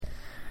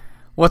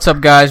What's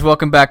up, guys?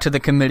 Welcome back to the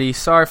committee.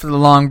 Sorry for the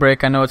long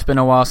break. I know it's been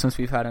a while since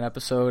we've had an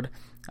episode,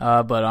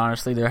 but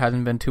honestly, there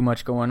hasn't been too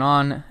much going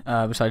on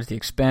besides the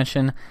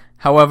expansion.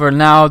 However,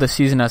 now the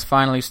season has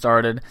finally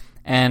started,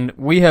 and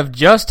we have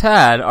just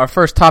had our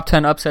first top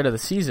 10 upset of the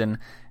season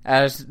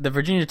as the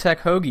Virginia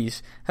Tech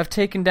Hokies have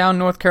taken down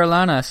North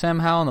Carolina, Sam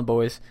Howell and the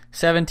boys,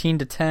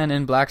 17-10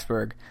 in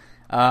Blacksburg.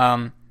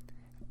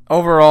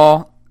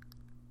 Overall,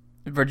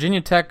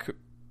 Virginia Tech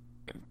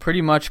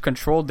pretty much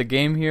controlled the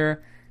game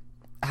here.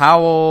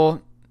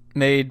 Howell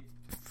made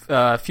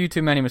a few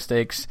too many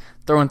mistakes,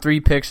 throwing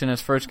 3 picks in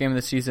his first game of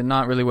the season.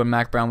 Not really what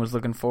Mac Brown was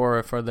looking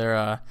for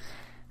their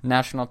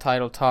national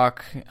title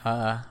talk,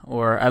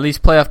 or at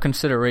least playoff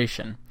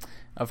consideration.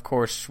 Of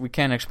course, we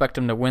can't expect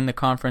him to win the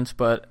conference,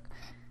 but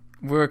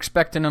we're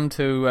expecting him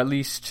to at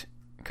least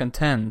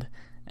contend.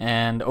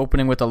 And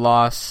opening with a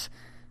loss,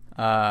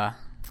 not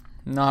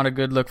a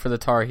good look for the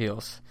Tar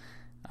Heels.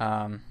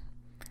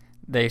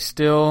 They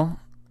still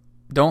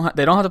don't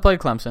have to play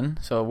Clemson,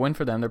 so a win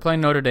for them. They're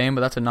playing Notre Dame, but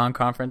that's a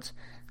non-conference,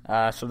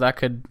 so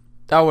that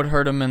would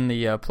hurt them in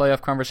the playoff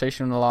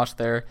conversation in the loss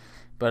there.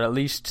 But at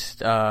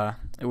least it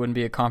wouldn't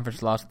be a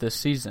conference loss this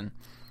season.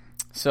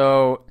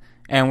 So,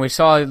 and we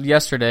saw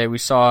yesterday,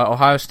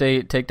 Ohio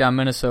State take down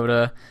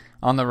Minnesota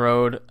on the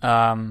road.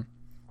 Ohio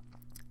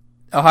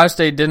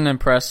State didn't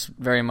impress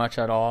very much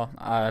at all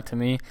to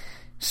me.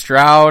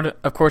 Stroud,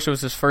 of course, it was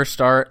his first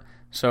start,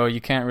 so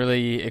you can't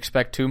really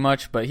expect too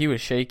much, but he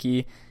was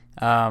shaky.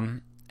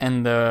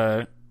 And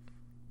the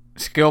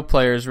skill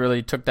players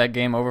really took that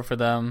game over for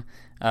them.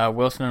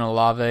 Wilson and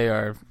Olave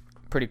are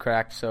pretty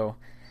cracked, so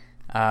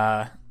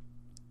that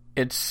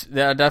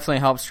definitely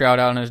helped Stroud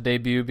out in his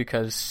debut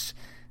because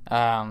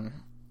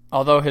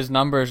although his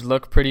numbers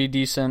look pretty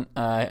decent,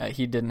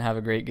 he didn't have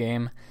a great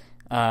game.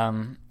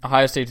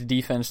 Ohio State's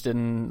defense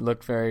didn't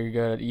look very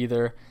good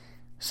either.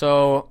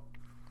 So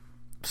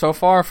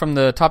far from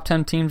the top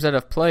 10 teams that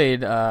have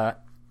played,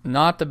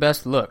 not the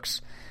best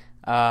looks.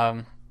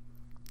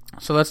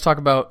 So let's talk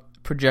about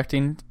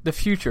projecting the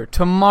future.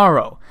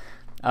 Tomorrow,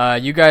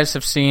 you guys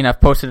have seen,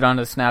 I've posted it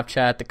onto the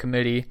Snapchat, the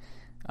committee,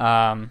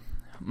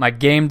 my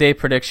game day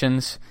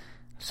predictions.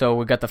 So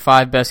we got the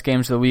 5 best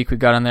games of the week we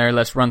got on there.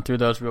 Let's run through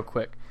those real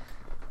quick.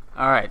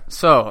 All right,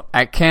 so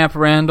at Camp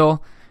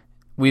Randall,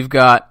 we've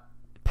got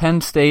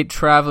Penn State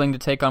traveling to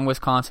take on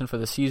Wisconsin for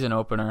the season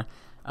opener.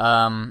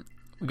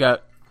 We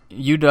got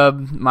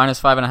UW minus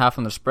 5.5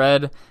 on the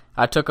spread.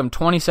 I took them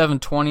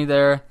 27-20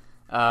 there.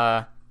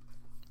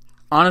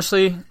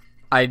 Honestly,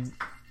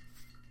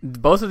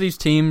 both of these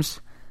teams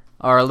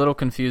are a little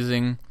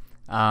confusing.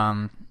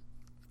 I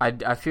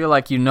feel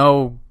like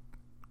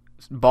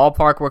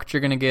ballpark what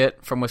you're going to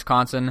get from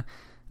Wisconsin,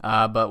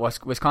 but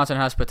Wisconsin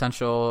has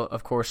potential.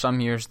 Of course, some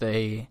years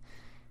they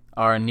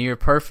are near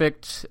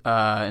perfect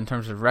in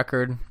terms of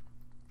record,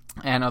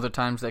 and other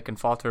times they can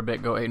falter a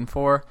bit, go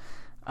 8-4.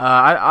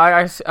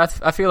 I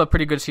feel a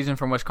pretty good season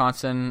from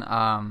Wisconsin.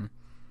 I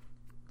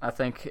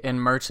think in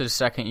Mertz's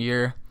second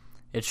year,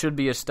 it should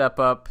be a step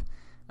up.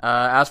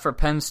 As for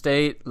Penn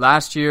State,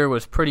 last year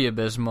was pretty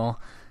abysmal.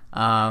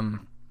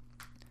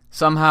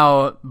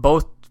 Somehow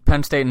both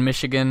Penn State and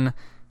Michigan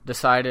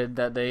decided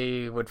that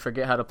they would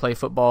forget how to play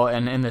football,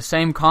 and in the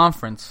same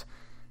conference,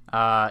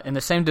 in the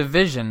same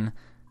division,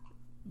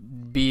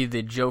 be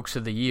the jokes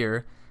of the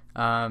year.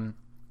 I'm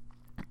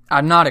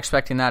not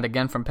expecting that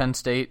again from Penn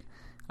State,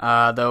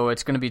 though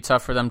it's going to be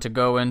tough for them to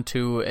go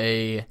into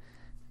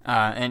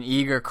an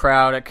eager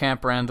crowd at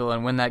Camp Randall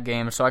and win that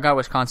game. So I got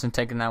Wisconsin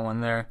taking that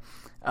one there.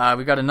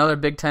 We got another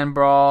Big Ten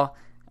brawl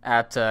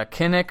at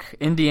Kinnick,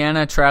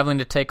 Indiana, traveling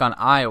to take on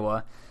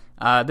Iowa.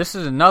 This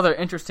is another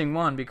interesting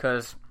one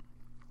because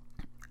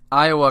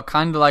Iowa,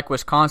 kind of like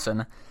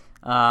Wisconsin,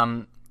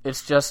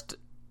 it's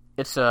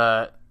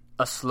a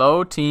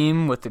slow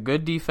team with a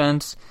good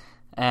defense,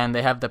 and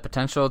they have the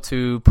potential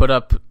to put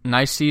up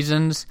nice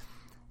seasons.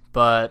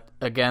 But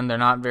again, they're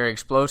not very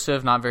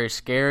explosive, not very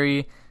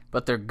scary,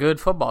 but they're good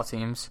football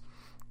teams.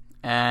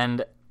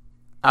 And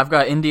I've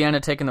got Indiana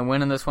taking the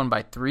win in this one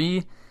by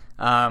 3.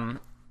 I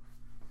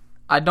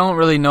don't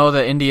really know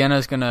that Indiana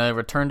is going to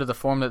return to the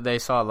form that they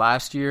saw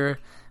last year.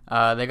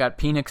 They got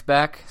Penix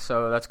back,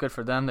 so that's good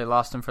for them. They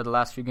lost him for the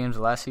last few games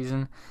of last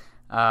season.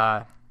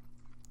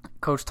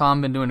 Coach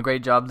Tom been doing a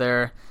great job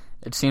there.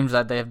 It seems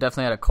that they have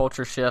definitely had a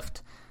culture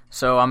shift.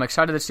 So I'm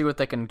excited to see what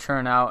they can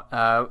turn out.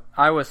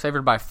 I was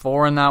favored by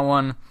 4 in that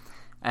one.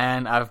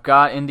 And I've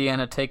got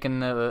Indiana taking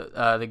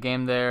the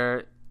game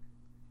there,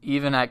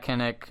 even at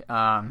Kinnick.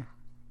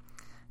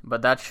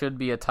 But that should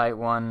be a tight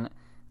one.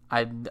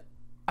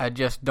 I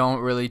just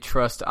don't really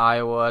trust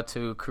Iowa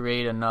to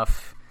create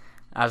enough,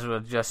 as I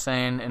was just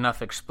saying,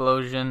 enough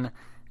explosion,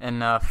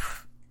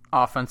 enough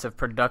offensive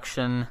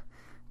production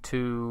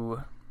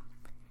to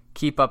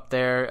keep up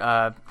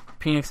there.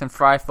 Penix and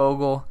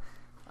Freifogel,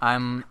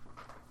 I'm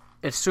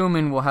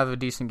assuming we'll have a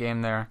decent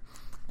game there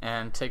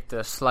and take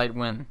the slight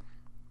win.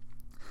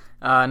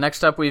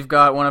 Next up, we've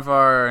got one of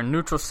our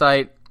neutral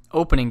site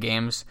opening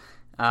games.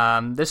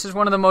 This is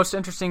one of the most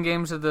interesting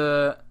games of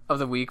the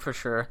week for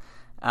sure.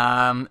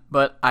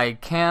 But I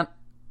can't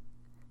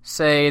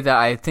say that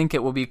I think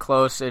it will be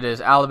close. It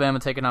is Alabama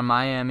taking on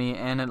Miami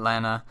and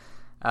Atlanta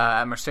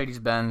at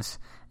Mercedes-Benz.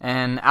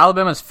 And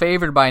Alabama's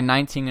favored by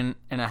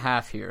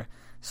 19.5 here.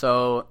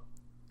 So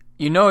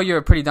you know you're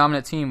a pretty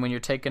dominant team when you're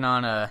taking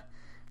on a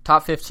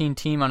top 15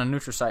 team on a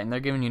neutral site, and they're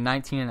giving you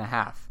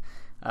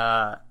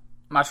 19.5.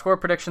 My score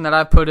prediction that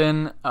I put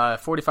in,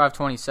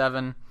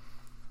 45-27.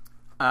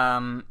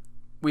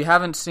 We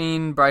haven't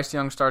seen Bryce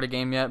Young start a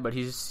game yet, but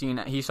he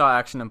saw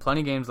action in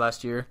plenty of games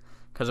last year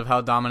because of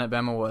how dominant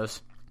Bama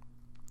was.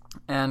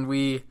 And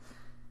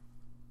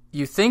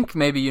you think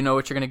maybe you know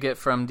what you're going to get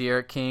from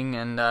De'Aaron King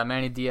and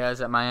Manny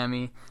Diaz at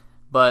Miami,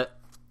 but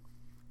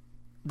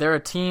they're a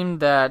team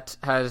that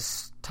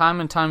has time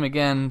and time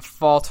again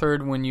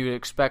faltered when you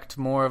expect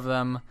more of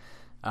them,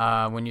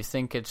 when you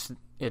think it's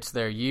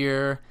their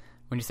year,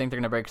 when you think they're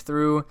going to break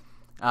through.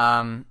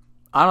 I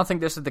don't think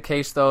this is the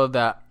case, though.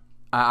 That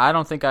I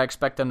don't think I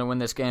expect them to win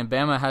this game.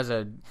 Bama has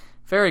a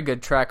very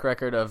good track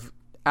record of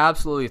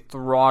absolutely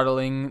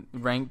throttling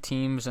ranked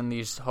teams in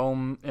these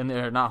in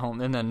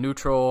the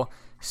neutral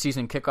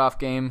season kickoff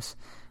games.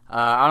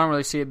 I don't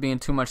really see it being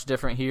too much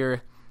different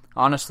here.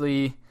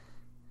 Honestly,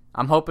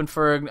 I'm hoping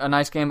for a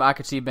nice game. I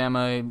could see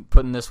Bama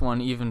putting this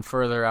one even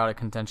further out of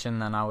contention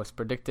than I was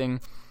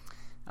predicting,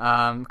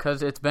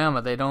 because it's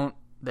Bama. They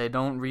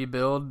don't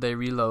rebuild, they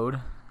reload,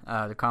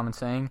 the common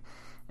saying.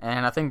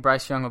 And I think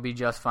Bryce Young will be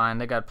just fine.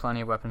 They got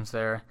plenty of weapons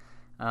there.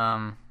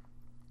 And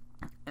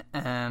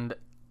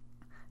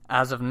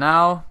as of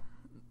now,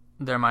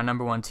 they're my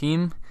number one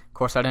team. Of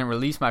course, I didn't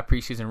release my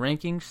preseason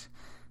rankings.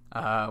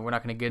 We're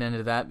not going to get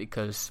into that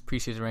because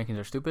preseason rankings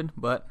are stupid,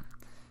 but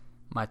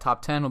my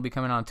top 10 will be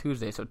coming on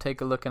Tuesday, so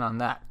take a look in on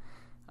that.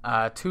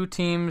 Two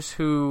teams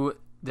who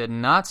did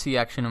not see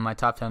action in my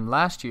top 10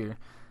 last year,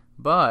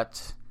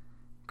 but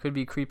could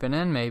be creeping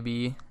in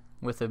maybe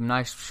with a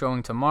nice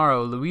showing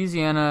tomorrow.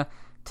 Louisiana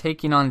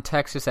taking on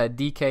Texas at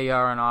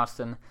DKR in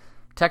Austin.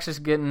 Texas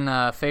getting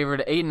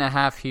favored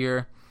 8.5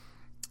 here,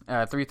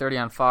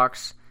 3:30 on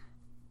Fox.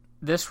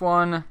 This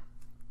one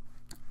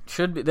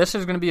this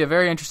is going to be a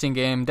very interesting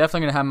game.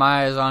 Definitely going to have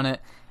my eyes on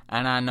it,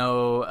 and I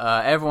know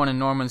everyone in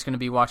Norman's going to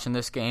be watching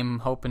this game,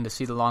 hoping to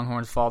see the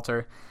Longhorns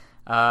falter.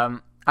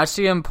 I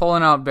see them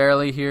pulling out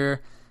barely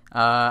here.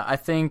 I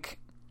think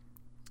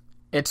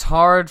it's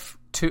hard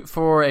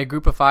for a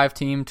Group of 5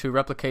 team to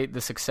replicate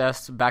the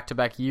success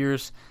back-to-back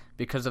years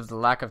because of the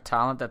lack of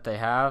talent that they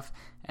have,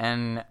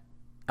 and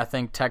I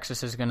think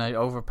Texas is going to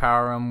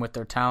overpower them with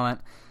their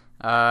talent.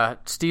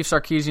 Steve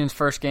Sarkisian's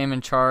first game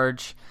in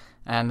charge,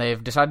 and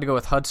they've decided to go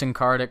with Hudson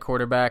Card at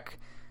quarterback,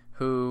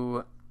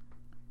 who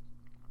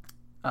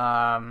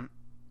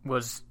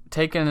was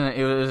taken.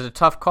 It was a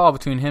tough call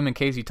between him and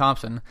Casey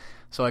Thompson,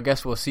 so I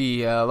guess we'll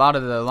see. A lot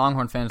of the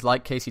Longhorn fans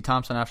like Casey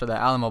Thompson after the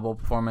Alamo Bowl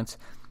performance,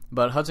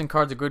 but Hudson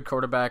Card's a good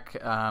quarterback,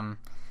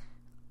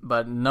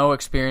 but no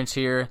experience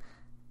here.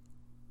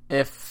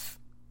 If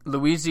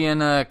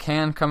Louisiana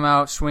can come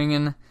out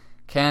swinging,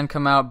 can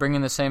come out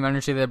bringing the same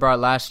energy they brought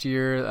last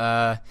year,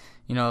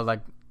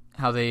 like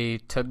how they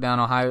took down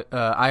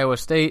Iowa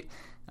State,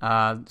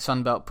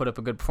 Sun Belt put up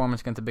a good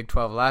performance against the Big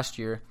 12 last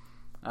year.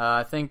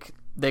 I think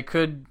they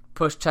could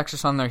push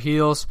Texas on their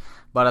heels,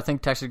 but I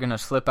think Texas is going to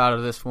slip out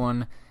of this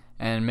one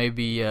and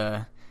maybe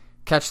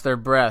catch their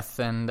breath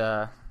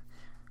and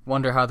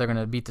wonder how they're going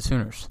to beat the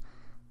Sooners.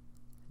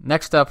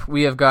 Next up,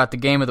 we have got the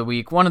game of the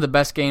week, one of the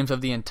best games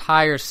of the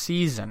entire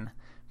season,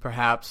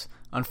 perhaps.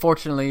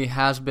 Unfortunately,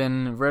 has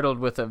been riddled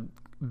with a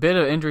bit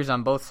of injuries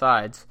on both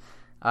sides.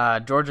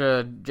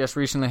 Georgia just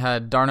recently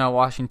had Darnell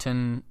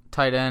Washington,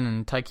 tight end,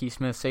 and Tyke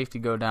Smith, safety,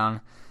 go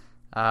down.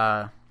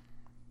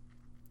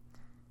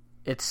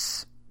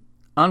 It's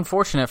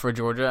unfortunate for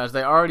Georgia, as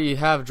they already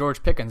have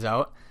George Pickens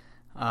out,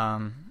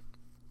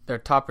 their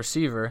top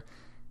receiver.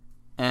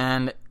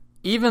 And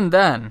even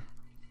then,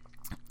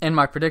 in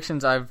my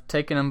predictions, I've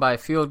taken him by a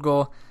field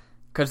goal,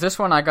 because this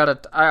one I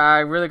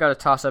really got to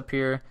toss up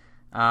here.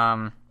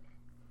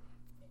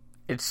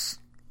 It's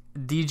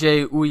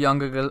DJ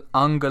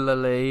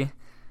Uiagalelei,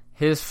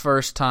 his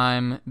first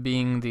time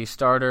being the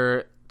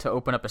starter to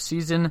open up a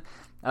season.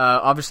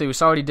 Obviously, we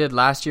saw what he did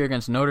last year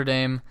against Notre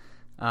Dame,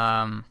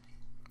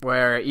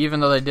 where even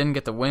though they didn't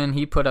get the win,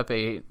 he put up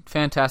a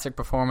fantastic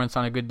performance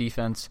on a good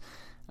defense,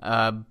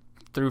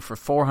 threw for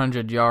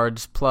 400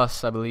 yards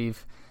plus, I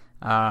believe.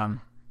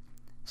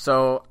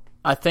 So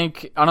I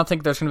don't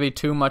think there's going to be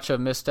too much of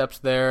missteps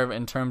there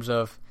in terms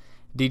of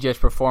DJ's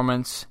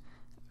performance.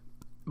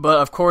 But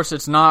of course,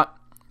 it's not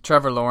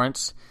Trevor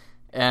Lawrence,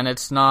 and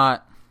it's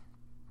not.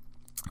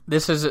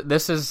 This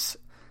is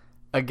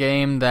a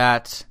game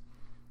that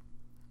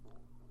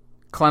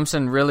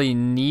Clemson really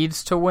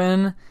needs to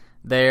win.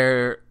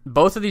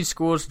 Both of these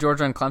schools,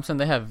 Georgia and Clemson,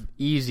 they have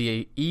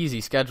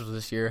easy schedules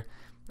this year.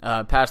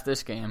 Past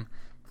this game,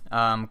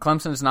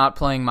 Clemson's not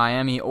playing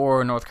Miami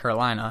or North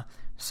Carolina,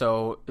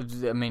 so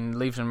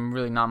leaves them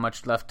really not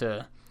much left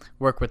to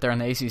work with there in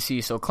the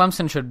ACC. So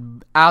Clemson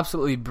should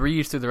absolutely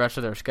breeze through the rest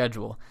of their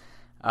schedule,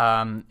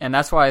 and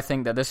that's why I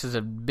think that this is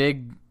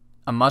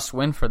a must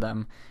win for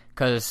them,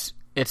 because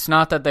it's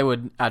not that they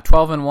would at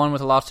 12-1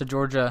 with a loss to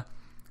Georgia.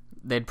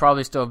 they'd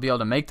probably still be able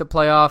to make the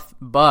playoff,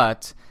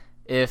 but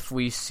if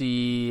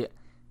the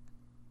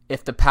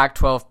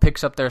Pac-12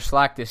 picks up their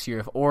slack this year,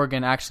 if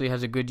Oregon actually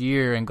has a good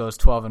year and goes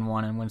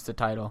 12-1 and wins the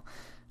title,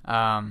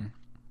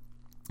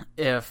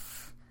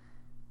 if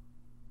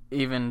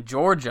even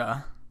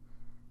Georgia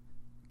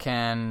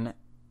can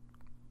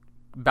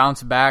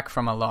bounce back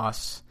from a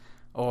loss,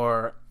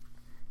 or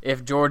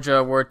if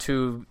Georgia were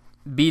to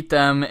beat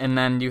them and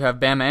then you have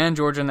Bama and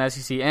Georgia in the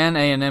SEC and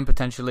A&M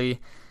potentially,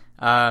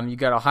 you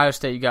got Ohio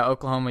State, you got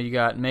Oklahoma, you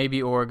got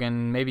maybe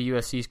Oregon, maybe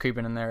USC's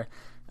creeping in there.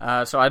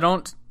 So I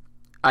don't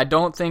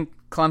think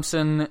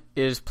Clemson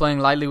is playing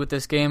lightly with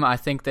this game. I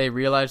think they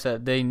realize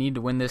that they need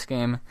to win this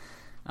game,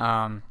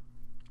 that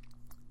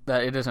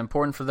it is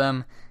important for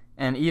them.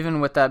 And even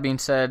with that being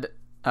said,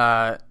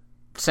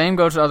 same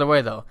goes the other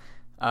way though.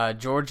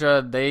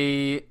 Georgia,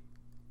 they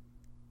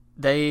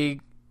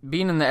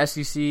being in the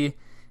SEC,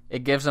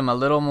 it gives them a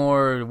little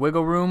more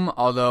wiggle room.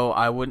 Although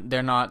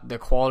they're not the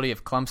quality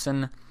of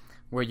Clemson,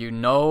 where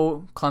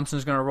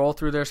Clemson's going to roll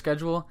through their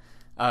schedule.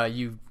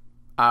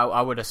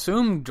 I would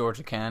assume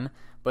Georgia can,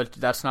 but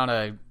that's not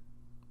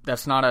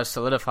as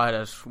solidified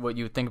as what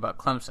you would think about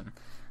Clemson.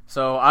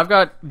 So I've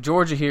got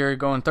Georgia here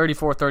going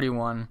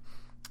 34-31.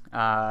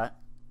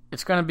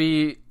 It's going to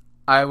be,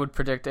 I would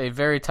predict, a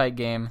very tight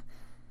game.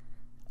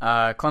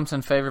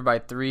 Clemson favored by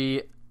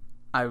 3.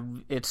 I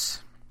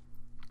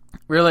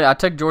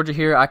took Georgia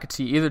here. I could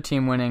see either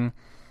team winning.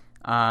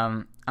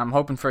 I'm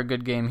hoping for a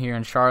good game here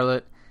in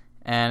Charlotte,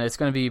 and it's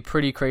going to be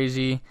pretty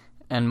crazy.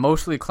 And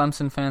mostly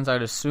Clemson fans,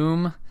 I'd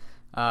assume.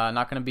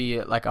 Not going to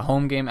be like a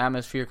home game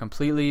atmosphere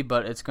completely,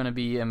 but it's going to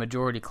be a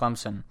majority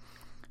Clemson.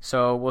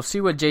 So we'll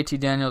see what JT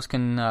Daniels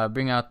can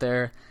bring out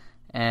there.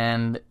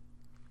 And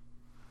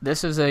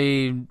this is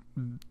a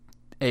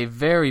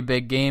very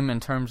big game in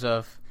terms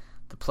of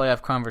the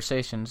playoff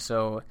conversation.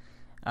 So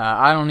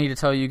I don't need to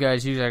tell you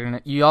guys.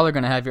 Y'all are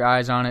going to have your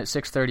eyes on it.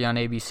 6:30 on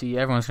ABC.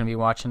 Everyone's going to be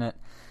watching it.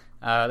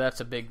 That's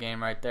a big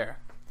game right there.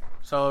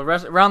 So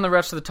around the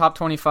rest of the top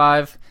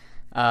 25,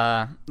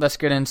 let's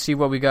get in and see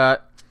what we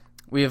got.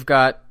 We have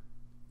got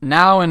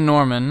now in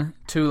Norman,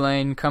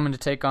 Tulane coming to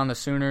take on the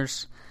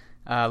Sooners.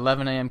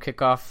 11 a.m.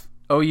 kickoff.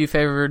 OU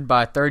favored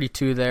by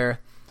 32 there.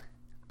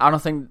 I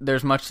don't think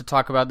there's much to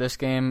talk about this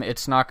game.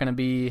 It's not going to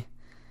be...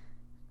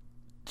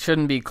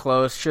 Shouldn't be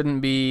close.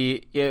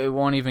 It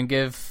won't even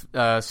give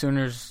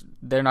Sooners...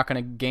 They're not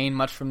going to gain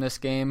much from this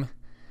game.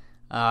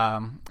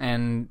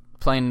 And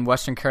playing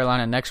Western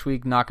Carolina next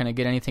week, not going to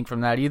get anything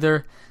from that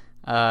either.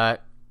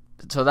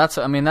 So that's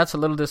a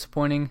little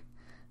disappointing.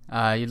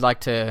 You'd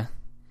like to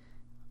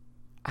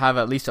have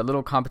at least a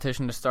little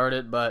competition to start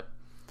it, but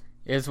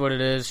is what it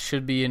is.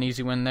 Should be an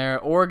easy win there.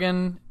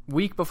 Oregon,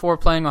 week before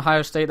playing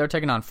Ohio State, they're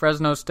taking on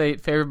Fresno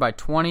State, favored by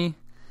 20.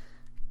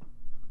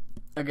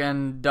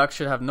 Again, Ducks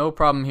should have no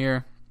problem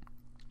here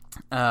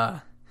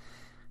in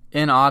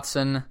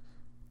Autzen.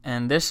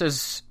 And this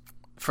is,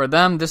 for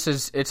them,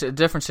 it's a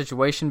different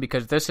situation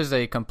because this is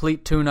a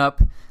complete tune-up.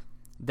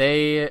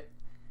 They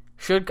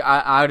should,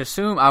 I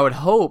would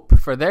hope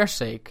for their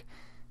sake,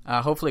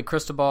 hopefully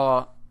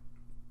Cristobal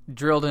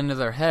drilled into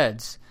their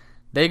heads.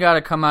 They got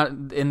to come out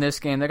in this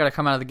game. They got to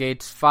come out of the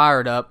gates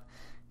fired up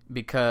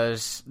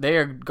because they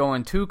are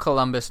going to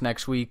Columbus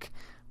next week,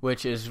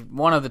 which is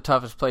one of the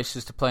toughest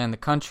places to play in the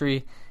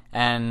country.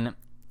 And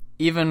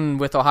even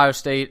with Ohio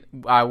State,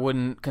 I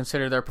wouldn't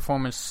consider their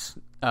performance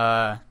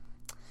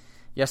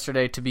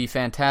yesterday to be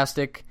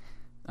fantastic.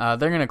 They're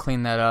going to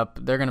clean that up.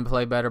 They're going to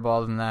play better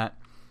ball than that.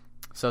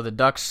 So the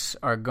Ducks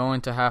are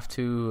going to have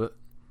to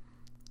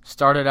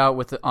start it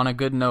out on a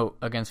good note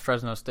against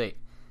Fresno State.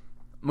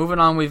 Moving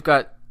on, we've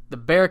got the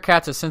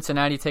Bearcats of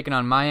Cincinnati taking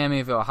on Miami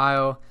of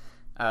Ohio.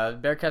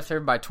 Bearcats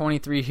favored by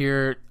 23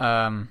 here.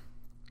 And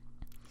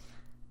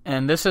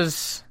this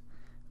is...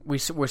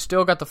 We're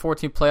still got the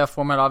 14 playoff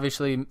format,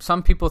 obviously.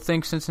 Some people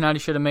think Cincinnati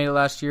should have made it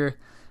last year.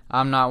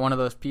 I'm not one of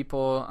those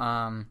people.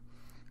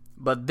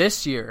 But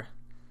this year,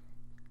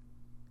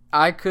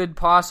 I could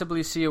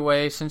possibly see a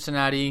way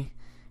Cincinnati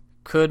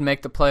could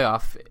make the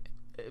playoff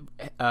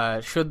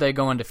should they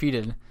go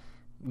undefeated,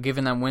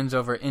 giving them wins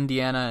over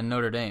Indiana and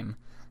Notre Dame.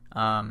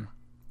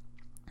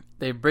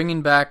 They're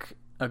bringing back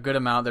a good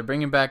amount. They're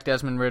bringing back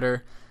Desmond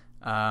Ridder.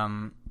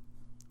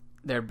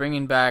 They're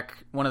bringing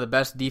back one of the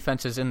best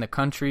defenses in the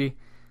country.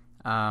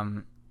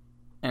 And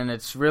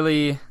it's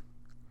really,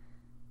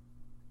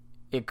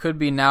 it could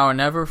be now or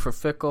never for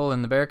Fickle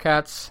and the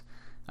Bearcats.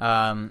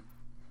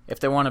 If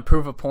they want to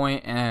prove a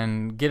point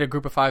and get a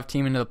group of 5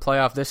 team into the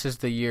playoff, this is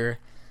the year.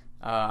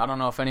 I don't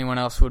know if anyone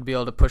else would be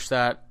able to push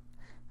that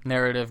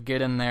narrative,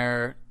 get in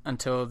there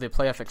until the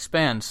playoff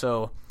expands.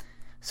 So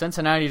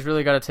Cincinnati's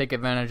really got to take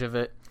advantage of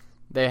it.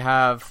 They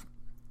have,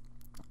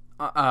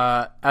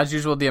 as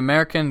usual, the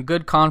American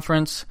good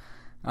conference,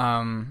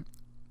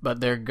 but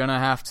they're going to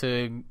have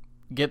to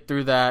get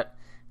through that.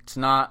 It's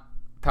not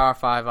Power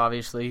 5,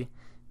 obviously.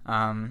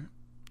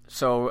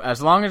 So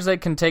as long as they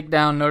can take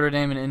down Notre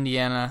Dame and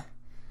Indiana,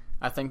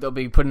 I think they'll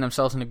be putting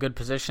themselves in a good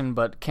position,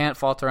 but can't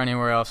falter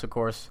anywhere else, of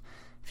course.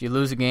 If you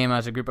lose a game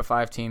as a group of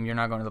 5 team, you're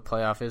not going to the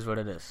playoff, is what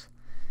it is.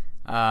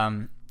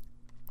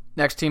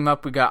 Next team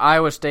up, we got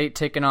Iowa State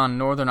taking on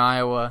Northern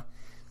Iowa.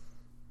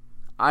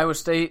 Iowa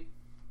State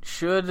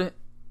should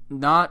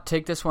not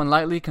take this one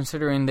lightly,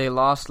 considering they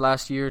lost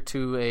last year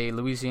to a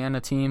Louisiana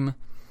team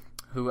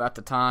who at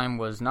the time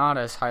was not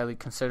as highly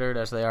considered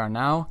as they are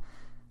now.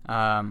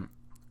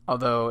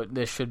 Although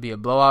this should be a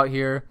blowout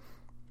here.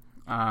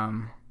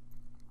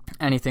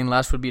 Anything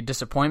less would be a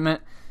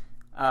disappointment.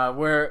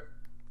 Where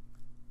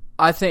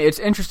I think it's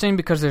interesting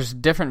because there's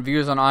different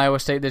views on Iowa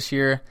State this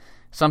year.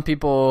 Some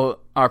people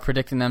are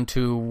predicting them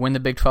to win the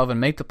Big 12 and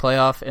make the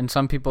playoff, and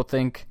some people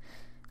think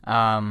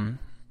that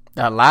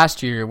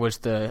last year was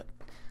the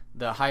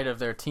height of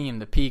their team,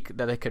 the peak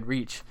that they could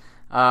reach.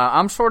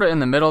 I'm sort of in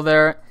the middle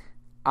there.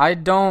 I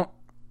don't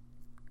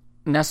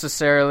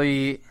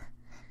necessarily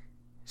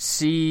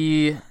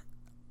see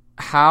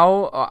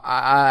how.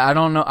 I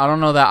don't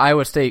know that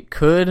Iowa State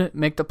could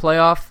make the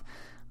playoff.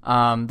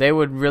 They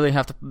would really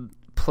have to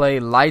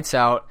play lights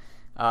out.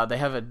 They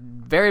have a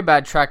very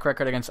bad track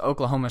record against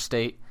Oklahoma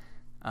State.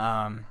 They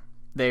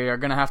are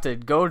going to have to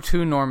go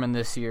to Norman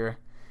this year,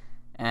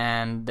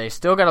 and they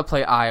still got to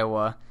play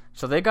Iowa.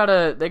 So they got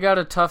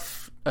a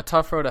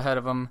tough road ahead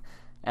of them,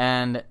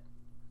 and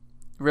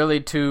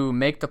really to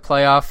make the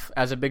playoff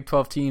as a Big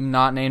 12 team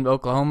not named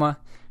Oklahoma,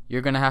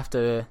 you're going to have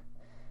to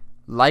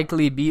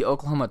likely beat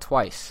Oklahoma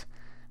twice.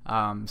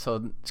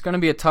 So it's going to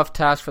be a tough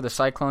task for the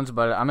Cyclones,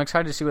 but I'm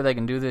excited to see what they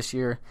can do this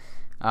year.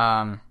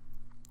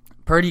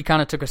 Purdy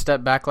kind of took a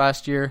step back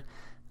last year,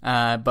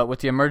 but with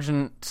the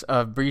emergence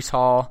of Breece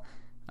Hall,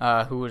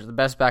 who was the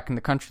best back in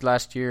the country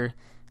last year,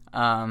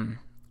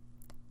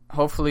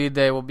 hopefully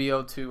they will be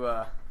able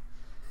to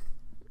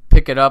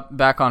pick it up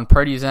back on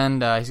Purdy's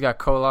end. He's got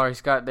Kolar.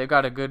 They've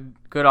got a good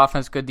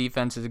offense, good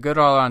defense. It's a good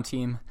all-around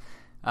team.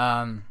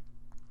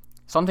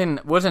 Something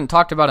wasn't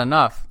talked about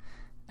enough,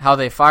 how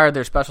they fired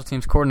their special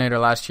teams coordinator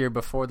last year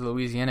before the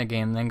Louisiana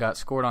game, then got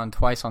scored on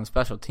twice on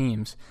special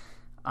teams.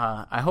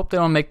 I hope they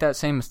don't make that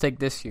same mistake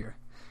this year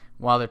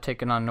while they're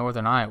taking on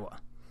Northern Iowa.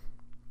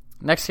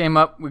 Next game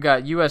up, we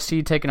got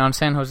USC taking on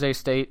San Jose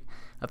State.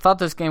 I thought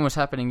this game was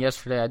happening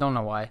yesterday. I don't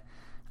know why.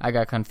 I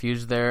got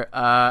confused there.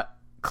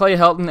 Clay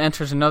Helton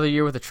enters another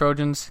year with the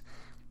Trojans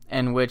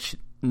in which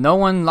no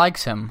one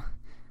likes him.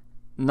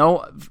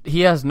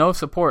 He has no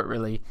support,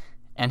 really,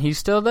 and he's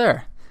still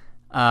there.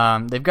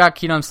 They've got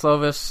Keaton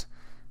Slovis.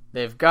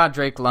 They've got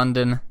Drake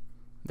London.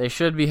 They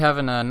should be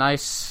having a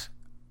nice,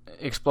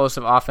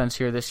 explosive offense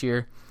here this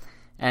year,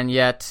 and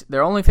yet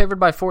they're only favored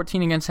by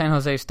 14 against San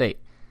Jose State.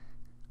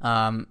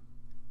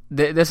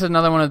 This is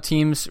another one of the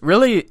teams.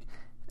 Really,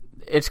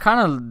 it's kind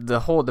of the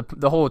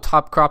whole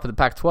top crop of the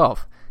Pac-12.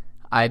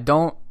 I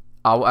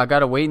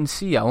gotta wait and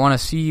see. I want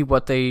to see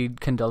what they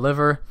can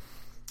deliver.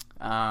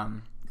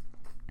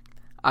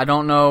 I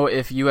don't know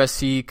if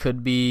USC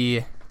could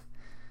be.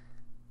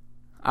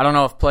 I don't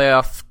know if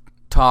playoff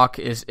talk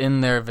is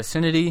in their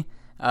vicinity,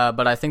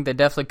 but I think they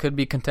definitely could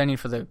be contending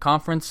for the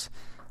conference.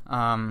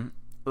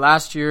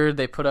 Last year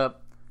they put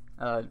up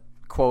a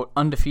quote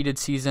undefeated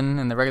season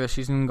in the regular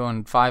season,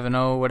 going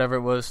 5-0, whatever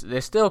it was.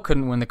 They still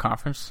couldn't win the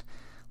conference,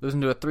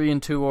 losing to a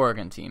 3-2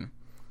 Oregon team.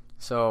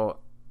 So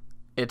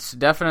it's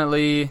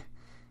definitely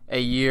a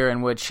year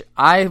in which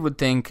I would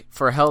think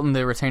for Helton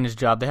to retain his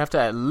job, they have to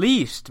at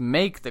least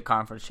make the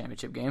conference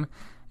championship game,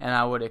 and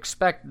I would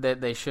expect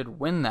that they should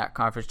win that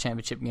conference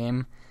championship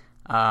game.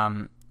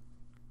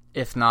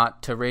 If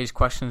not, to raise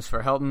questions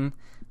for Helton.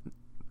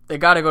 They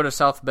got to go to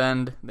South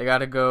Bend. They got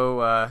to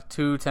go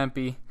to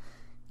Tempe.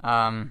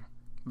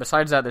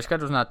 Besides that, their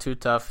schedule's not too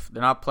tough.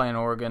 They're not playing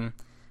Oregon.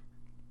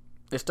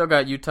 They still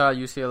got Utah,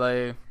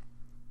 UCLA.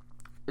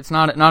 It's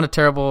not a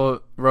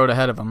terrible road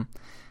ahead of them.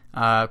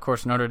 Of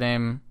course, Notre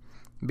Dame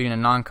being a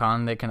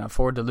non-con, they can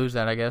afford to lose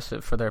that, I guess,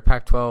 for their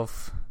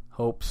Pac-12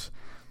 hopes.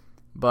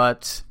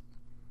 But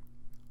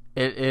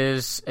it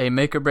is a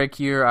make-or-break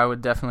year, I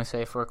would definitely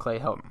say, for Clay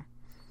Helton.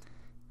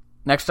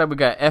 Next up, we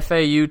got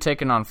FAU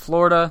taking on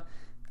Florida.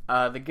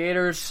 The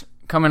Gators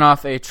coming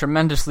off a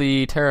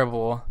tremendously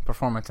terrible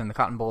performance in the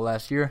Cotton Bowl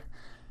last year,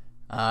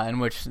 in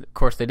which, of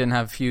course, they didn't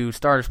have a few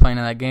starters playing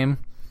in that game.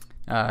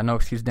 No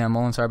excuse, Dan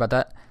Mullen. Sorry about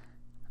that.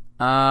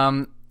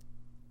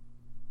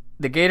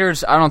 The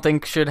Gators, I don't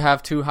think, should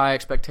have too high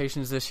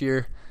expectations this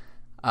year.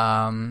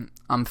 I'm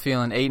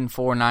feeling 8-4,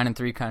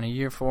 9-3 kind of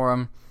year for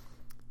them.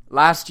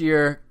 Last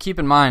year, keep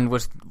in mind,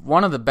 was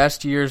one of the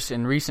best years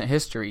in recent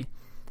history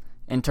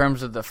in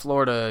terms of the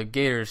Florida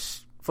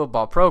Gators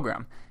football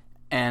program.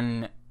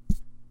 And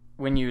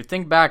when you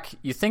think back,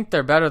 you think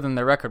they're better than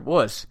their record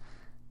was.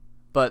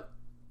 But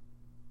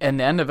in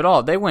the end of it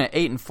all, they went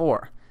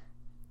 8-4.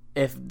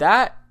 If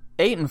that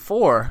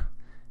 8-4,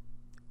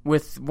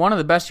 with one of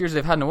the best years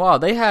they've had in a while,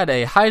 they had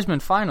a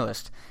Heisman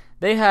finalist.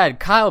 They had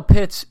Kyle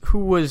Pitts, who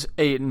was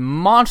a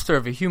monster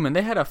of a human.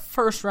 They had a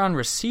first-round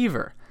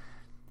receiver.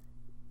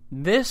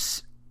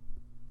 This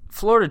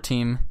Florida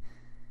team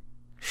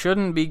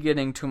shouldn't be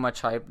getting too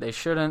much hype. They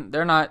shouldn't.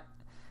 They're not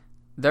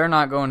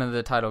going to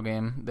the title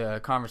game, the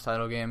conference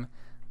title game.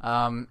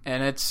 And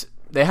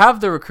they have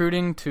the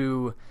recruiting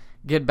to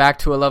get back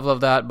to a level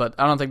of that, but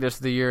I don't think this is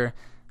the year.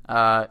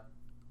 I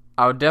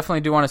I would definitely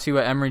do want to see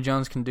what Emory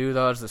Jones can do,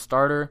 though, as the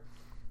starter,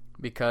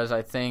 because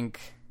I think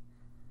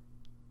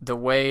the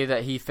way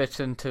that he fits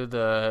into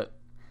the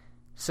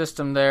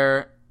system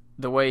there,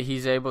 the way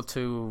he's able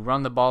to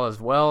run the ball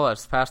as well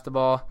as pass the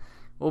ball,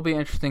 will be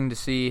interesting to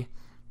see.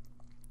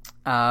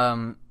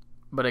 But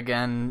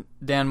again,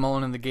 Dan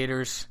Mullen and the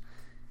Gators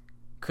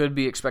could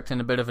be expecting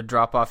a bit of a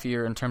drop-off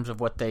year in terms of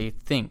what they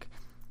think.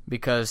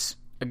 Because,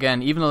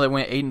 again, even though they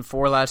went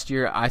 8-4 last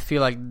year, I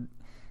feel like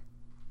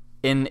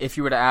if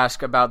you were to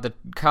ask about the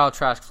Kyle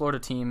Trask Florida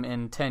team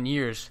in 10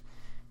 years,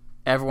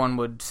 everyone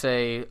would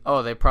say,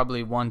 oh, they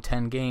probably won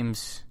 10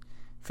 games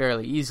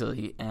fairly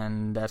easily,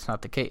 and that's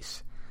not the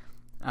case.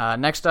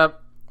 Next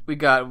up, we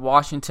got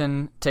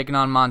Washington taking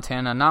on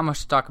Montana. Not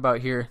much to talk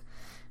about here,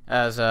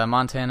 as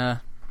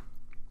Montana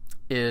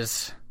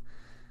is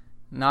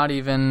not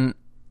even,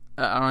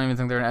 I don't even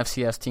think they're an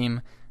FCS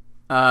team.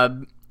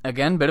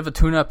 Again, bit of a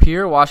tune-up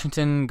here.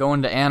 Washington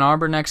going to Ann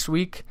Arbor next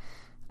week.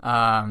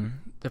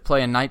 They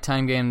play a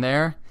nighttime game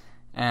there,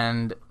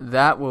 and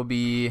that will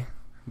be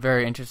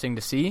very interesting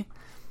to see,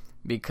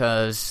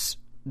 because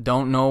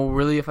don't know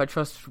really if I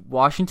trust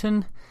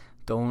Washington.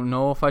 Don't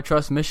know if I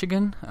trust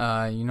Michigan.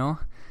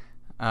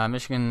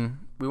 Michigan,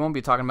 we won't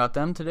be talking about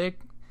them today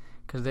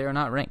because they are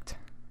not ranked.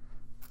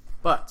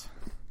 But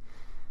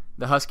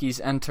the Huskies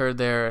enter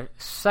their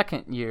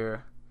second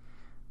year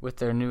with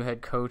their new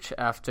head coach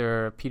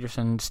after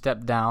Peterson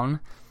stepped down.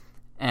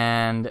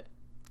 And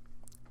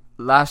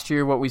last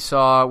year what we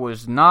saw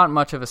was not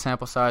much of a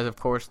sample size, of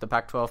course, the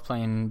Pac-12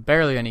 playing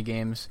barely any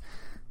games.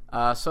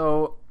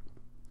 So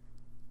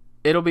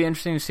it'll be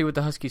interesting to see what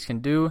the Huskies can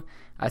do.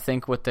 I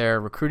think with their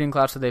recruiting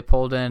class that they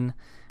pulled in,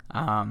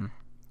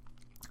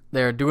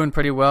 they're doing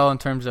pretty well in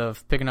terms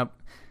of picking up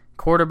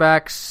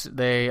quarterbacks.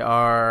 They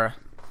are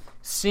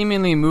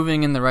seemingly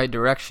moving in the right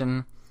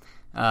direction.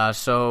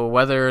 So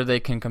whether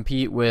they can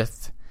compete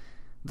with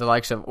the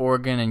likes of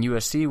Oregon and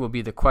USC will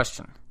be the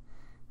question.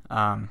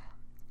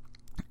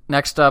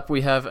 Next up,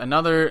 we have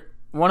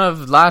one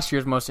of last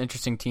year's most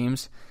interesting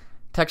teams,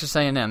 Texas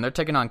A&M. They're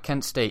taking on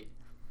Kent State.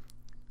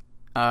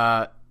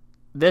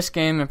 This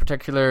game in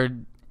particular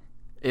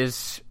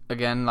is,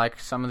 again, like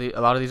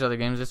a lot of these other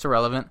games, it's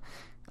irrelevant.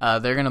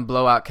 They're going to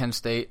blow out Kent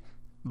State.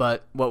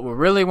 But what we're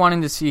really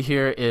wanting to see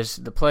here is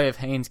the play of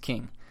Haynes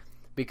King.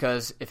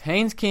 Because if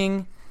Haynes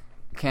King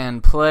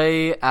can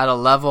play at a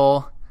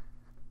level,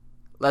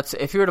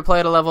 if he were to play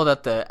at a level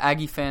that the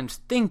Aggie fans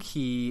think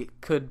he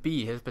could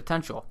be, his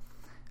potential,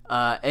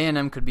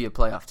 A&M could be a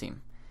playoff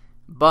team.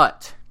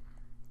 But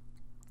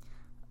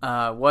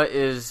what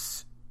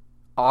is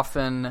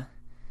often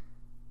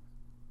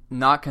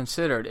not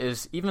considered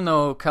is, even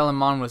though Kellen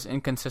Mond was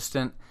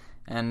inconsistent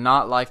and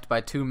not liked by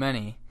too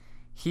many,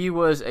 he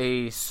was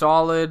a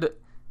solid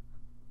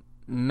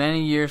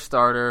many-year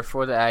starter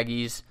for the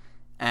Aggies,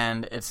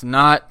 and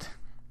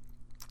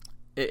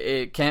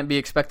it can't be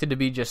expected to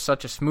be just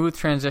such a smooth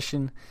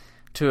transition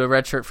to a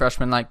redshirt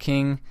freshman like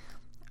King.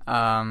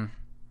 And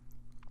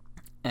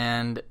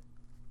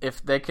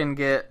if they can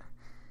get,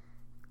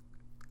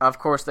 of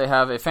course, they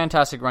have a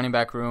fantastic running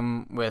back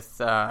room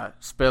with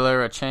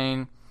Spiller,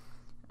 Achane.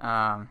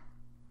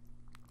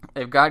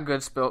 They've got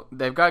good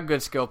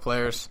skill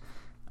players.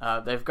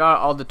 They've got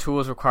all the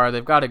tools required.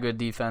 They've got a good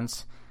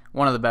defense,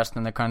 one of the best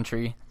in the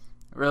country.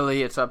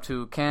 Really, it's up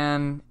to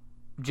can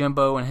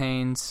Jimbo and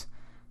Haynes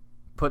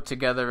put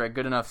together a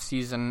good enough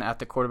season at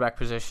the quarterback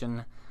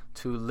position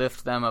to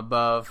lift them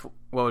above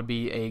what would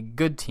be a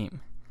good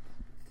team.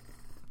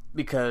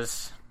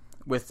 Because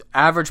with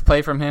average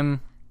play from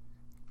him,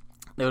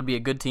 they would be a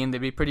good team. They'd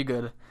be pretty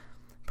good.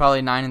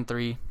 Probably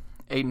 9-3,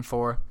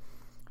 8-4.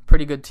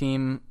 Pretty good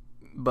team,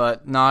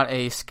 but not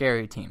a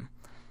scary team.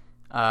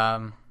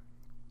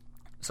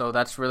 So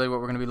that's really what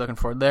we're going to be looking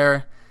for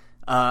there.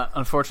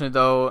 Unfortunately,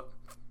 though,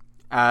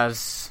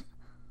 as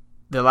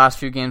the last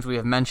few games we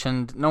have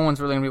mentioned, no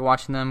one's really going to be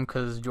watching them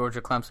because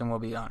Georgia Clemson will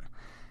be on.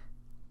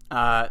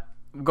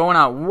 Going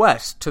out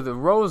west to the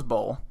Rose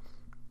Bowl,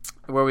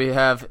 where we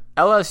have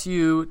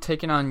LSU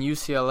taking on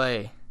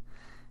UCLA.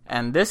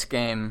 And this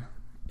game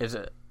is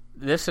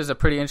a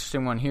pretty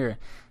interesting one here.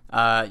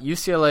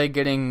 UCLA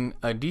getting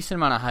a decent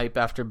amount of hype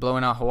after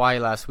blowing out Hawaii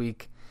last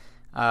week,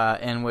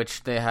 in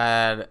which they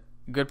had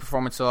good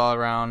performance all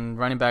around.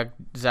 Running back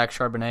Zach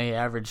Charbonnet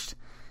averaged,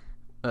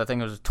 I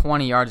think it was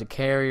 20 yards a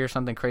carry or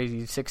something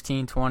crazy,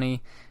 16,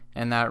 20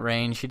 in that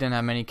range. He didn't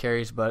have many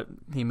carries, but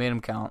he made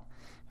them count.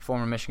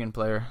 Former Michigan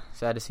player,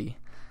 sad to see.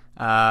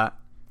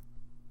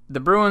 The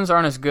Bruins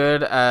aren't as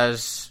good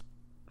as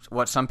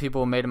what some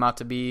people made them out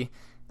to be.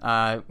 We've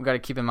got to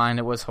keep in mind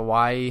it was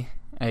Hawaii,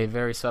 a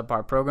very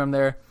subpar program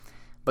there.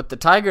 But the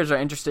Tigers are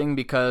interesting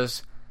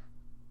because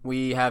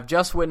we have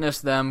just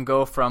witnessed them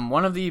go from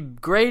one of the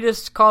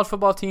greatest college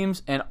football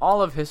teams in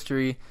all of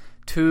history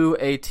to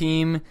a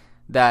team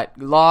that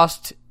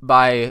lost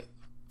by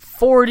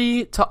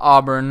 40 to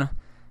Auburn,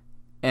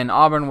 and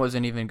Auburn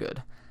wasn't even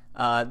good.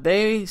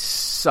 They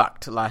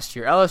sucked last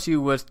year.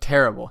 LSU was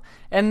terrible,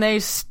 and they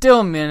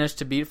still managed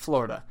to beat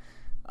Florida.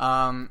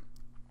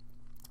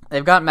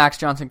 They've got Max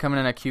Johnson coming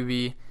in at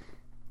QB.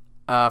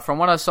 From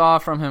what I saw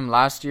from him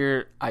last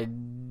year,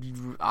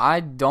 I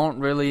don't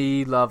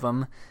really love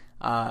him.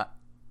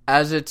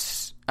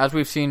 As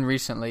we've seen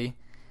recently,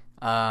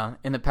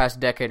 in the past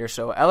decade or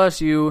so,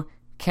 LSU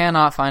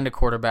cannot find a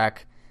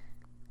quarterback.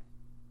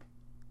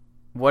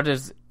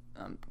 What's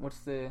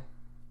the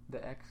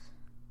X?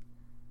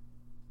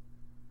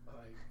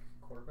 Like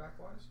quarterback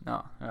wise?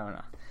 No.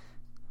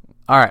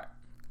 All right.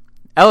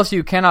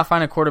 LSU cannot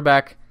find a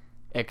quarterback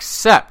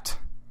except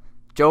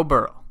Joe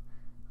Burrow.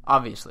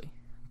 Obviously,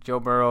 Joe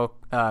Burrow,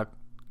 a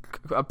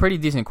pretty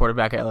decent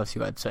quarterback at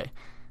LSU, I'd say.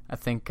 I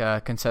think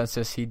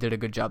consensus, he did a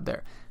good job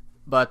there.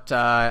 But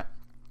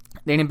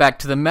dating back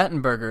to the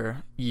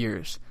Mettenberger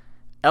years,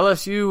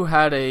 LSU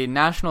had a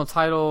national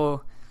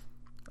title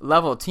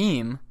level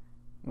team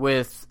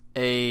with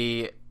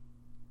a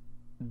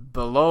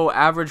below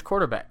average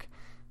quarterback.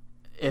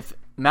 If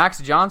Max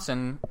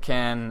Johnson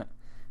can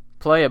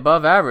play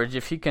above average,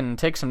 if he can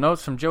take some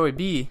notes from Joey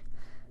B,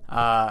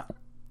 the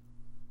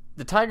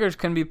Tigers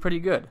can be pretty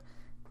good.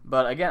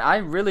 But again, I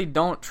really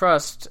don't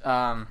trust.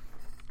 I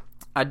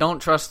don't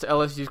trust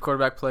LSU's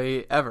quarterback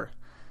play ever.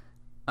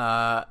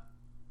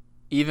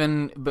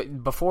 Even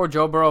before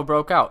Joe Burrow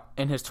broke out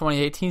in his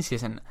 2018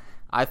 season,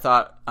 I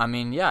thought,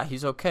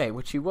 he's okay,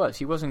 which he was.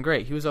 He wasn't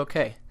great. He was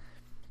okay.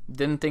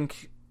 Didn't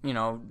think,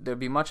 there'd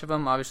be much of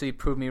him. Obviously, he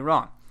proved me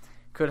wrong.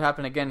 Could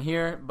happen again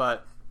here,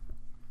 but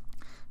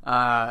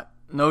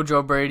no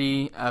Joe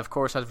Brady. Of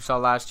course, as we saw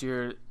last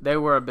year, they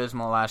were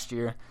abysmal last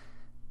year.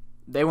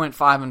 They went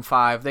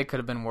 5-5. They could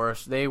have been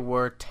worse. They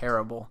were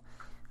terrible.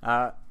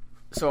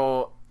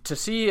 So to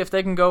see if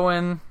they can go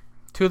in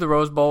to the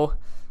Rose Bowl,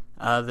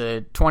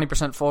 the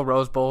 20% full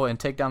Rose Bowl, and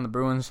take down the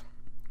Bruins,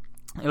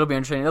 it'll be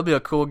interesting. It'll be a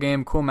cool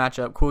game, cool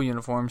matchup, cool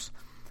uniforms.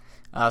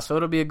 So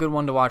it'll be a good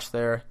one to watch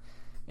there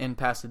in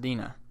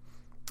Pasadena.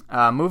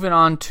 Moving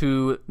on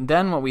to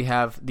then what we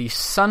have, the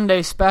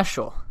Sunday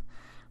special.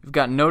 We've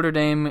got Notre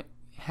Dame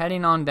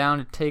heading on down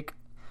to take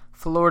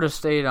Florida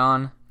State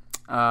on.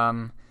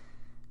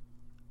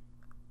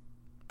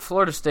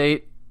 Florida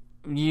State,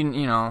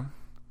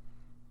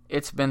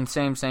 it's been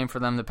same for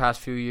them the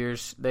past few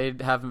years. They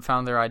haven't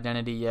found their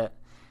identity yet,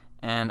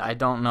 and I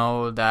don't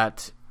know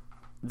that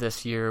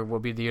this year will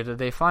be the year that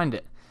they find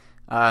it.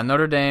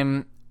 Notre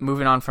Dame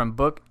moving on from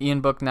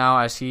Ian Book now,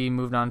 as he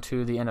moved on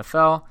to the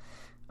NFL.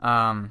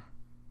 I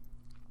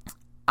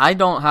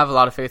don't have a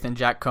lot of faith in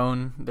Jack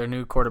Cohn, their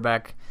new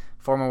quarterback,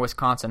 former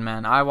Wisconsin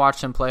man. I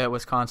watched him play at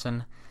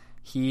Wisconsin.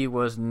 He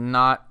was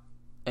not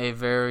a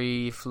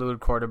very fluid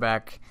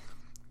quarterback,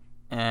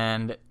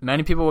 and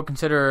many people would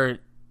consider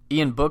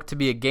Ian Book to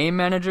be a game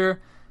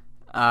manager.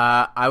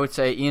 I would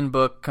say Ian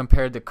Book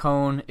compared to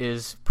Cohn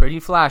is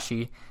pretty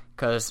flashy,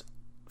 because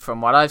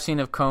from what I've seen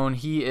of Cohn,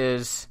 he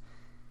is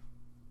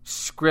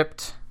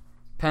script,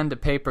 pen to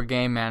paper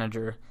game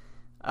manager.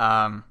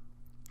 So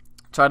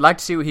I'd like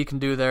to see what he can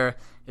do there.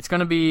 It's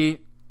going to be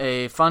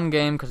a fun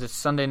game because it's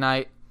Sunday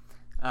night.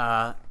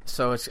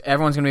 So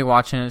everyone's going to be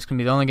watching it. It's going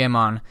to be the only game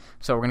on.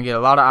 So we're going to get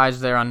a lot of eyes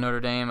there on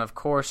Notre Dame, of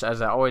course, as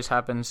that always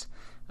happens.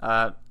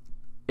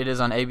 It is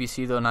on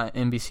ABC, though, not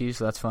NBC,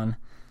 so that's fun.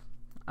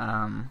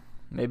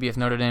 Maybe if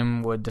Notre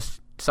Dame would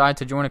decide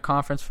to join a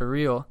conference for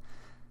real,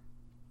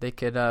 they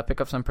could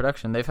pick up some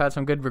production. They've had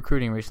some good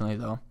recruiting recently,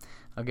 though.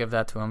 I'll give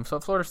that to them. So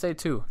Florida State,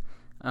 too.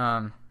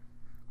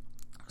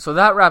 So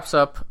that wraps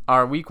up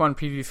our Week 1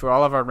 preview for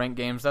all of our ranked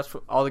games. That's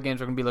all the games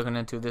we're going to be looking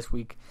into this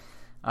week.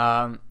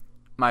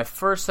 My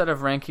first set of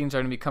rankings are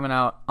going to be coming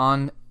out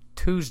on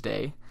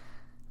Tuesday.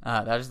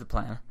 That is the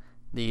plan.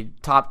 The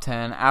top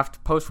 10, after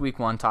post-Week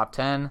 1 top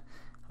 10.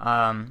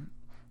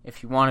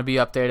 If you want to be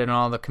updated on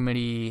all the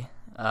committee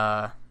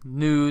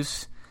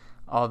news,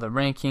 all the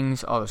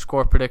rankings, all the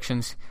score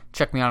predictions,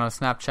 check me out on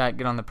Snapchat,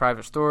 get on the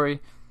private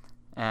story,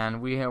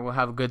 and we will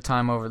have a good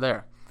time over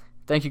there.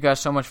 Thank you guys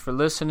so much for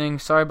listening.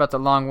 Sorry about the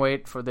long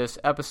wait for this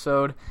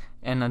episode,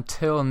 and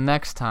until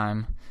next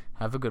time,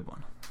 have a good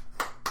one.